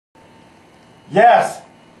Yes.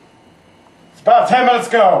 It's about 10 minutes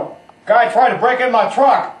ago. Guy tried to break in my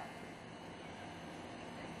truck.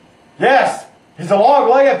 Yes. He's a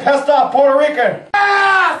long-legged, pissed-off Puerto Rican.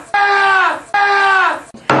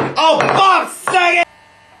 Oh, Bob Saget!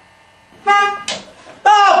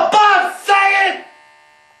 Oh, Bob Saget!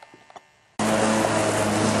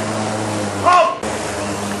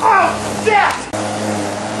 Oh, shit!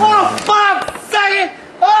 Oh, Bob Saget!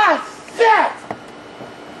 Oh, shit!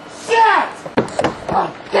 Shit! Oh,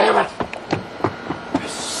 damn it!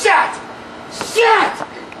 Shit! Shit!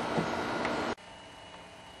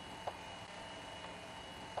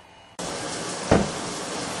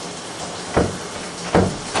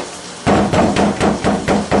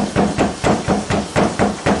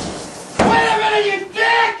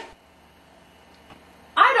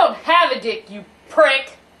 Have a dick, you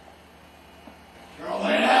prick!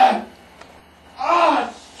 Carolina!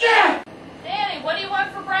 Oh, shit! Danny, what do you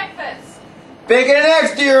want for breakfast? Bacon and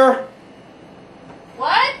eggs, dear!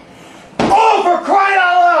 What? Oh, for crying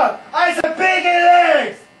out loud! I said bacon and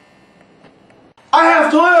eggs! I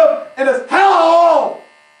have to live in this hellhole!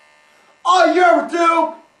 All you ever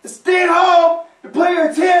do is stay at home and play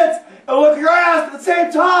your tits and look your ass at the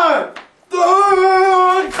same time!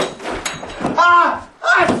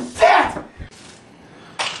 Shit!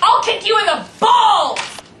 I'll kick you in the balls!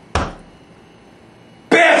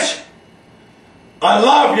 Bitch! I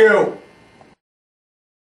love you!